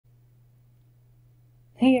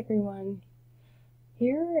Hey everyone!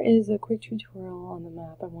 Here is a quick tutorial on the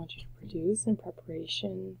map I want you to produce in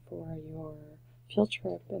preparation for your field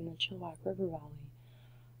trip in the Chilliwack River Valley.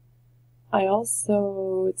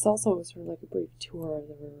 It's also sort of like a brief tour of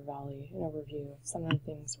the river valley, an overview of some of the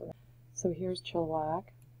things. So here's Chilliwack,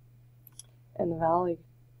 and the valley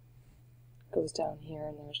goes down here,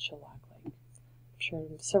 and there's Chilliwack Lake. I'm sure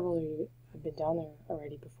several of you have been down there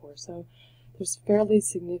already before. So there's fairly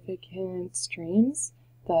significant streams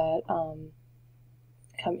that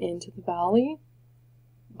come into the valley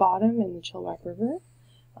bottom in the Chilliwack River.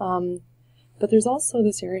 But there's also,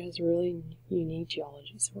 this area has really unique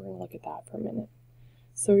geology, so we're going to look at that for a minute.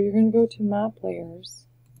 So you're going to go to Map Layers,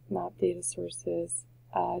 Map Data Sources,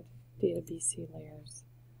 Add Data BC Layers.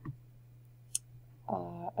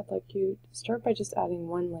 I'd like you to start by just adding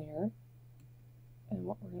one layer, and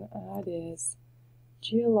what we're going to add is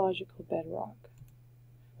geological bedrock.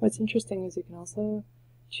 What's interesting is you can also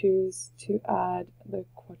choose to add the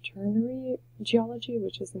quaternary geology,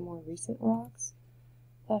 which is the more recent rocks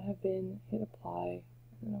that have been, hit apply,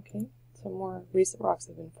 and okay, so more recent rocks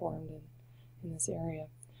have been formed in this area.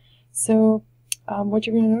 So what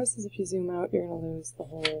you're going to notice is if you zoom out, you're going to lose the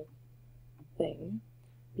whole thing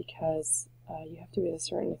because you have to be at a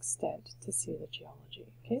certain extent to see the geology.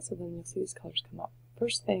 Okay, so then you'll see these colors come up.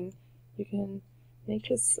 First thing, you can make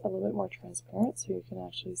this a little bit more transparent so you can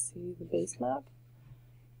actually see the base map.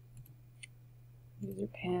 Use your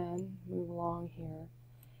pan, move along here.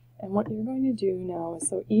 And what you're going to do now is,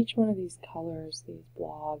 so each one of these colors, these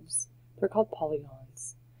blobs, they're called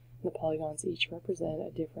polygons. And the polygons each represent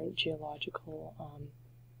a different geological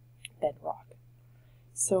bedrock.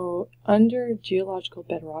 So under geological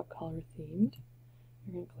bedrock color themed,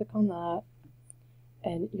 you're going to click on that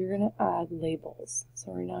and you're going to add labels.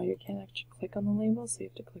 So right now you can't actually click on the label, so you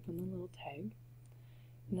have to click on the little tag.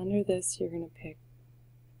 And under this you're going to pick,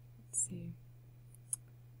 let's see,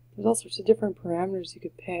 there's all sorts of different parameters you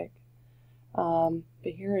could pick, but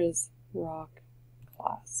here is rock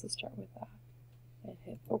class, so start with that and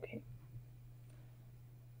hit OK.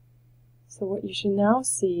 So what you should now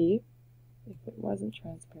see, if it wasn't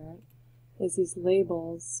transparent, is these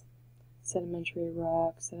labels: sedimentary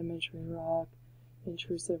rock,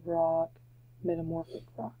 intrusive rock, metamorphic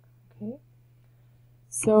rock. Okay,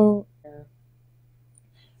 so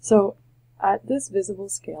at this visible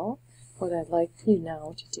scale, what I'd like you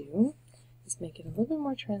now to do is make it a little bit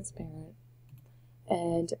more transparent,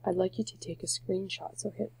 and I'd like you to take a screenshot.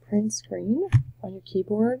 So hit print screen on your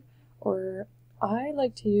keyboard, or I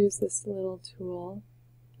like to use this little tool,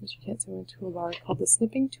 which you can't see in the toolbar, called the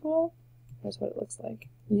snipping tool. Here's what it looks like.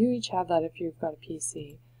 You each have that if you've got a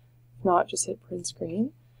PC. If not, just hit print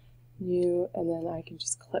screen, and then I can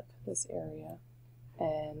just clip this area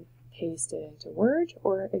and paste it into Word,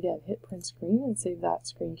 or again, hit print screen and save that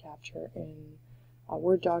screen capture in a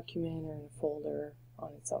Word document or in a folder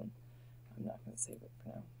on its own. I'm not going to save it for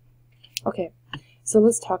now. Okay, so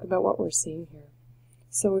let's talk about what we're seeing here.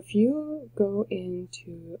 So if you go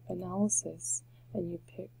into Analysis and you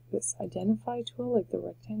pick this Identify tool, like the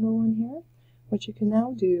rectangle one here, what you can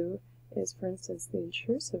now do is, for instance, the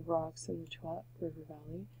intrusive rocks in the Chilliwack River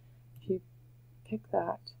Valley, if you pick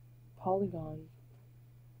that polygon,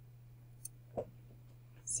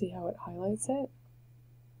 see how it highlights it?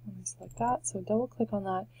 Let me select that, so double click on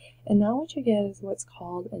that, and now what you get is what's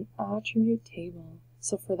called an attribute table.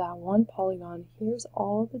 So for that one polygon, here's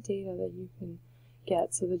all the data that you can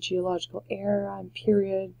get. So the geological era and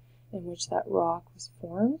period in which that rock was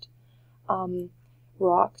formed,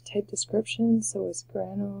 rock type description, so it's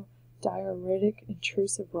granodioritic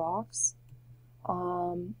intrusive rocks,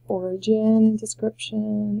 origin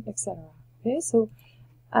description, etc. Okay, so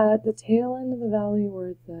at the tail end of the valley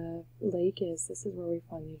where the lake is, this is where we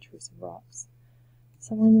find the intrusive rocks.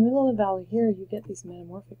 Somewhere in the middle of the valley here, you get these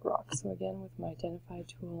metamorphic rocks. So again, with my Identify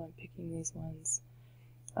tool, I'm picking these ones.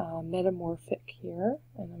 Metamorphic here,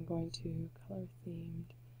 and I'm going to color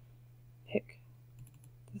themed pick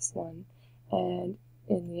this one. And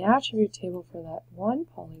in the attribute table for that one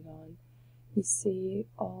polygon, you see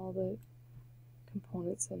all the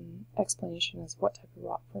components and explanation as what type of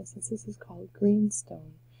rock. For instance, this is called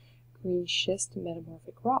greenstone, green schist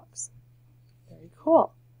metamorphic rocks. Very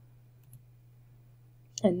cool.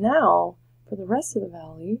 And now for the rest of the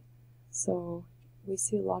valley, so we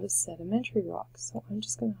see a lot of sedimentary rocks. So I'm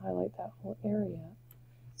just going to highlight that whole area.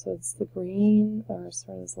 So it's the green, or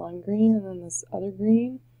sort of this lime green, and then this other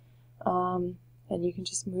green. And you can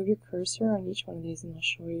just move your cursor on each one of these and I'll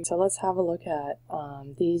show you. So let's have a look at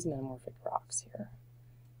these metamorphic rocks here.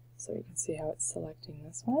 So you can see how it's selecting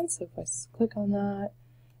this one. So if I click on that,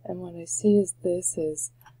 and what I see is this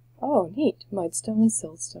is Oh, neat. Mudstone,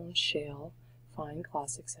 siltstone, shale, fine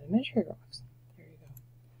classic sedimentary rocks. There you go.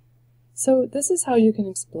 So this is how you can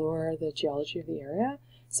explore the geology of the area.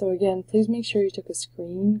 So again, please make sure you took a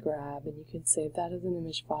screen grab, and you can save that as an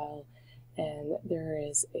image file. And there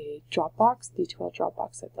is a Dropbox, D2L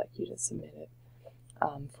Dropbox. I'd like you to submit it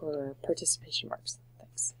for participation marks.